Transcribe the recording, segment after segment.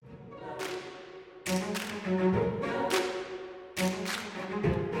Good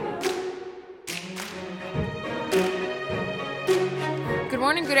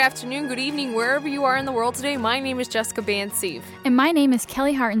morning, good afternoon, good evening, wherever you are in the world today. My name is Jessica Bansieve. And my name is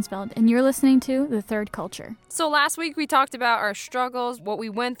Kelly Hartensfeld, and you're listening to The Third Culture. So last week we talked about our struggles, what we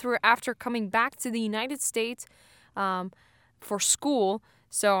went through after coming back to the United States for school.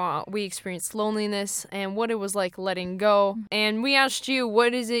 So we experienced loneliness and what it was like letting go. And we asked you,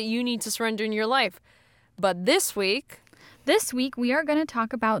 what is it you need to surrender in your life? But this week we are going to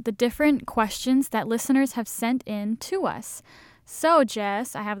talk about the different questions that listeners have sent in to us. So,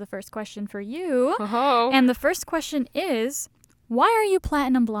 Jess, I have the first question for you. Oh. And the first question is, why are you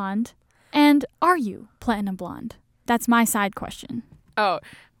platinum blonde? And are you platinum blonde? That's my side question. Oh,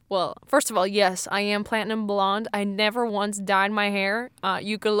 well, first of all, yes, I am platinum blonde. I never once dyed my hair.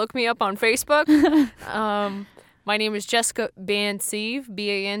 You can look me up on Facebook. My name is Jessica Bansieve,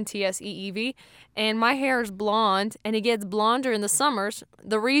 Bantseev, and my hair is blonde, and it gets blonder in the summers.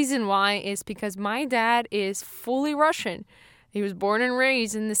 The reason why is because my dad is fully Russian. He was born and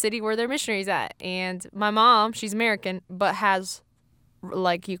raised in the city where their missionaries at. And my mom, she's American, but has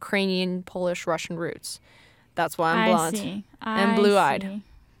like Ukrainian, Polish, Russian roots. That's why I'm blonde. I see. And blue-eyed. See.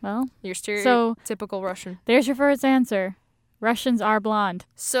 Well, You're stereotypical Russian. There's your first answer. Russians are blonde.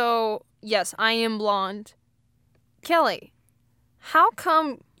 So, yes, I am blonde. Kelly, how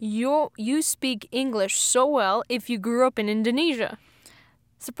come you speak English so well if you grew up in Indonesia?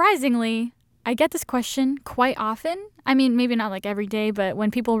 Surprisingly, I get this question quite often. I mean, maybe not like every day, but when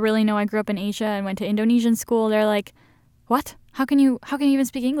people really know I grew up in Asia and went to Indonesian school, they're like, "What? How can you even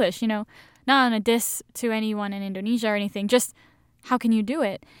speak English?" You know, not on a diss to anyone in Indonesia or anything, just how can you do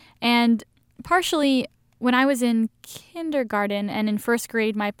it? And partially when I was in kindergarten and in first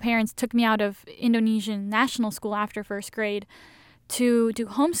grade, my parents took me out of Indonesian national school after first grade to do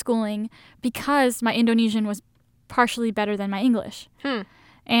homeschooling because my Indonesian was partially better than my English.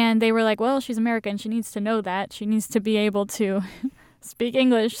 And they were like, well, she's American. She needs to know that. She needs to be able to speak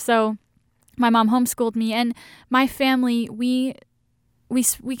English. So my mom homeschooled me. And my family, we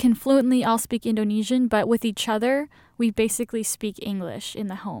can fluently all speak Indonesian, but with each other, we basically speak English in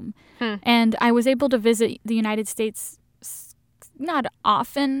the home. And I was able to visit the United States not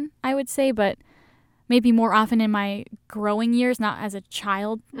often, I would say, but maybe more often in my growing years, not as a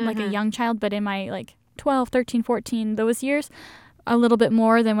child, like a young child, but in my like 12, 13, 14, those years. A little bit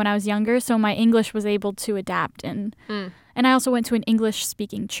more than when I was younger, so my English was able to adapt, and I also went to an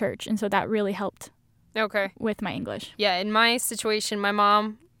English-speaking church, and so that really helped with my English. Yeah, in my situation, my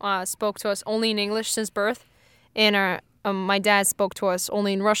mom spoke to us only in English since birth, and my dad spoke to us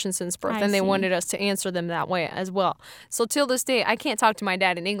only in Russian since birth, and they wanted us to answer them that way as well. So till this day, I can't talk to my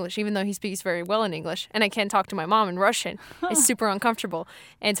dad in English, even though he speaks very well in English, and I can't talk to my mom in Russian. It's super uncomfortable.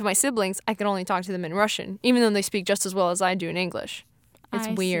 And to my siblings, I can only talk to them in Russian, even though they speak just as well as I do in English. It's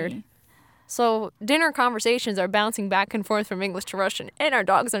weird. See. So dinner conversations are bouncing back and forth from English to Russian, and our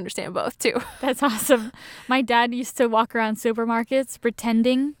dogs understand both, too. That's awesome. My dad used to walk around supermarkets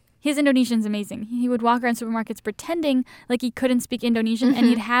pretending. His Indonesian's amazing. He would walk around supermarkets pretending like he couldn't speak Indonesian, and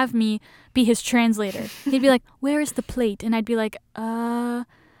he'd have me be his translator. He'd be like, "Where is the plate?" And I'd be like,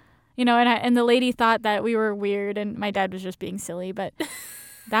 you know, and the lady thought that we were weird, and my dad was just being silly, but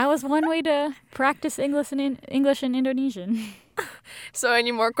that was one way to practice English in Indonesian. So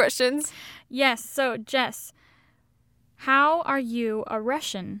any more questions? Yes. So, Jess, how are you a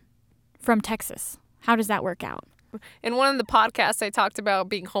Russian from Texas? How does that work out? In one of the podcasts, I talked about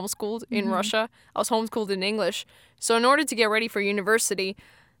being homeschooled in Russia. I was homeschooled in English. So in order to get ready for university,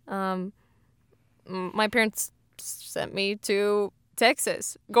 my parents sent me to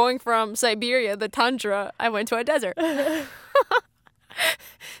Texas. Going from Siberia, the tundra, I went to a desert.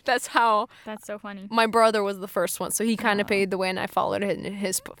 That's so funny. My brother was the first one, so he kind of paved the way, and I followed in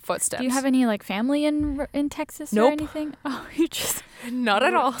his footsteps. Do you have any like family in Texas Nope. or anything? Oh, you just not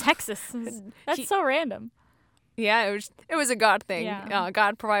at all. Texas. That's so random. Yeah, it was a God thing. Yeah.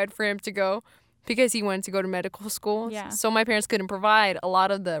 God provided for him to go because he wanted to go to medical school. Yeah. So my parents couldn't provide a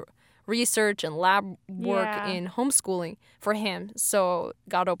lot of the research and lab work in homeschooling for him. So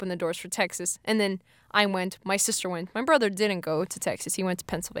God opened the doors for Texas, and then I went. My sister went. My brother didn't go to Texas. He went to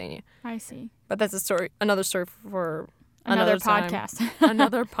Pennsylvania. I see. But that's another story for Another time. podcast.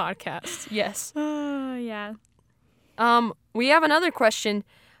 Another podcast. Yes. Oh, yeah. We have another question.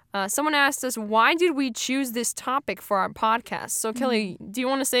 Someone asked us, why did we choose this topic for our podcast? So, Kelly, do you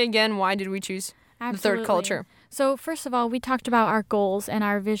want to say again, why did we choose the third culture? So, first of all, we talked about our goals and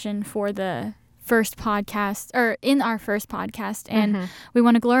our vision for the first podcast, or in our first podcast, and we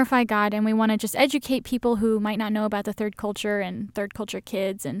want to glorify God, and we want to just educate people who might not know about the third culture and third culture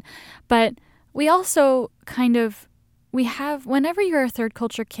kids, but we also whenever you're a third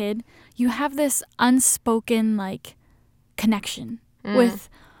culture kid, you have this unspoken like connection with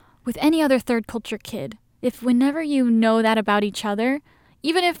any other third culture kid. Whenever you know that about each other,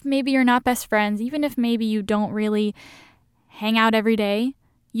 even if maybe you're not best friends, even if maybe you don't really hang out every day,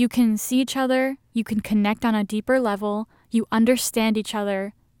 you can see each other, you can connect on a deeper level, you understand each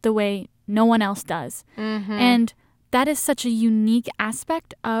other the way no one else does. And that is such a unique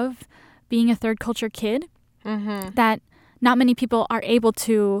aspect of being a third culture kid that not many people are able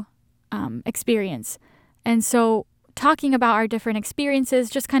to experience. And so talking about our different experiences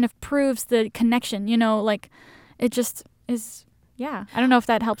just kind of proves the connection, like it just is. Yeah, I don't know if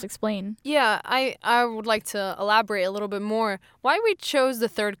that helps explain. Yeah, I would like to elaborate a little bit more. Why we chose the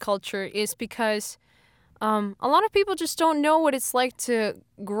third culture is because a lot of people just don't know what it's like to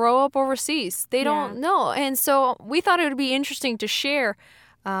grow up overseas. They don't know. And so we thought it would be interesting to share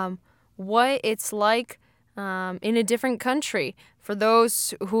what it's like in a different country for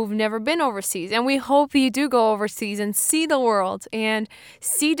those who've never been overseas. And we hope you do go overseas and see the world and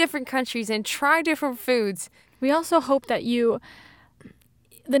see different countries and try different foods. We also hope that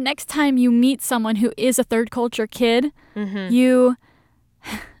the next time you meet someone who is a third culture kid, you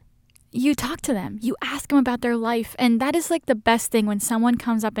talk to them. You ask them about their life. And that is like the best thing when someone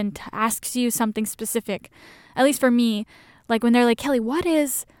comes up and asks you something specific. At least for me, like when they're like, Kelly, what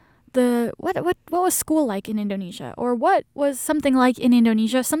was school like in Indonesia? Or what was something like in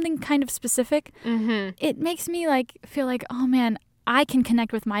Indonesia? Something kind of specific. It makes me like feel like, oh man, I can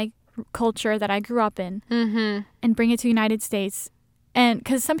connect with my culture that I grew up in and bring it to the United States. And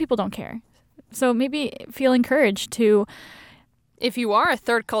because some people don't care. So maybe feel encouraged to... If you are a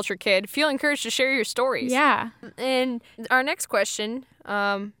third culture kid, feel encouraged to share your stories. Yeah. And our next question,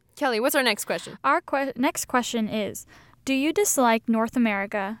 Kelly, what's our next question? Our next question is, do you dislike North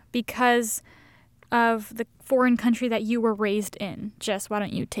America because of the foreign country that you were raised in? Jess, why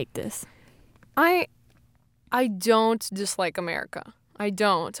don't you take this? I don't dislike America. I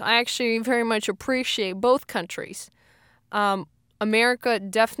don't. I actually very much appreciate both countries. America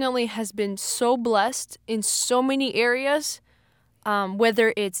definitely has been so blessed in so many areas,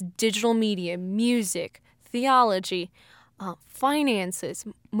 whether it's digital media, music, theology, finances,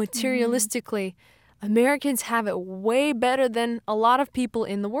 materialistically. Americans have it way better than a lot of people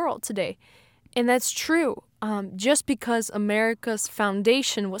in the world today. And that's true, just because America's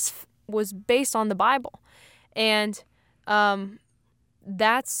foundation was based on the Bible. And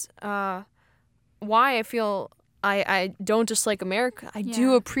that's why I feel I don't dislike America. I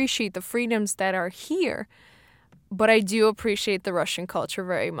do appreciate the freedoms that are here, but I do appreciate the Russian culture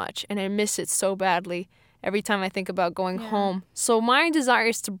very much, and I miss it so badly every time I think about going home. So my desire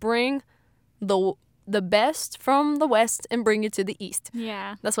is to bring the best from the West and bring it to the East.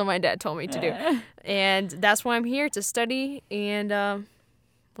 Yeah. That's what my dad told me to do. And that's why I'm here, to study and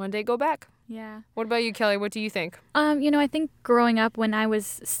one day go back. Yeah. What about you, Kelly? What do you think? I think growing up when I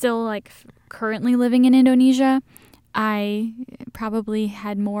was still like currently living in Indonesia, I probably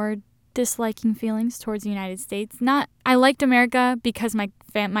had more disliking feelings towards the United States. I liked America because my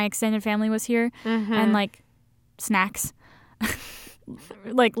extended family was here and like snacks,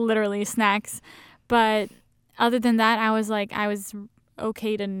 like literally snacks. But other than that, I was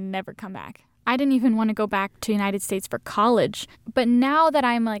okay to never come back. I didn't even want to go back to the United States for college. But now that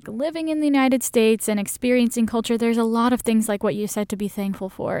I'm like living in the United States and experiencing culture, there's a lot of things like what you said to be thankful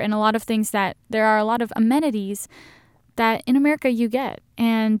for, and a lot of things that there are a lot of amenities that in America you get.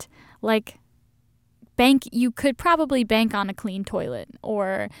 And like you could probably bank on a clean toilet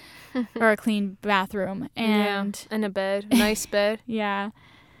or a clean bathroom and a bed, a nice bed. Yeah.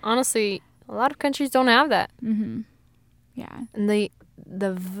 Honestly, a lot of countries don't have that. Yeah. And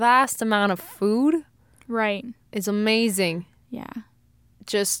the vast amount of food is amazing. Yeah.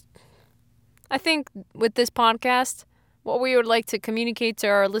 I think with this podcast, what we would like to communicate to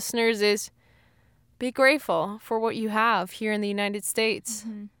our listeners is be grateful for what you have here in the United States.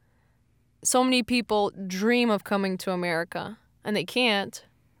 So many people dream of coming to America and they can't.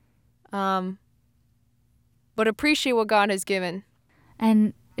 But appreciate what God has given.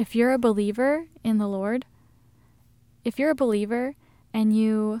 And if you're a believer in the Lord, if you're a believer and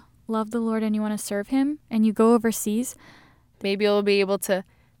you love the Lord and you want to serve him and you go overseas, maybe you'll be able to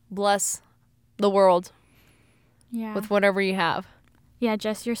bless the world with whatever you have. Yeah,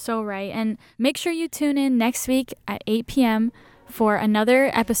 Jess, you're so right. And make sure you tune in next week at 8 p.m. for another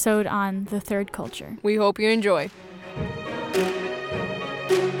episode on the third culture. We hope you enjoy.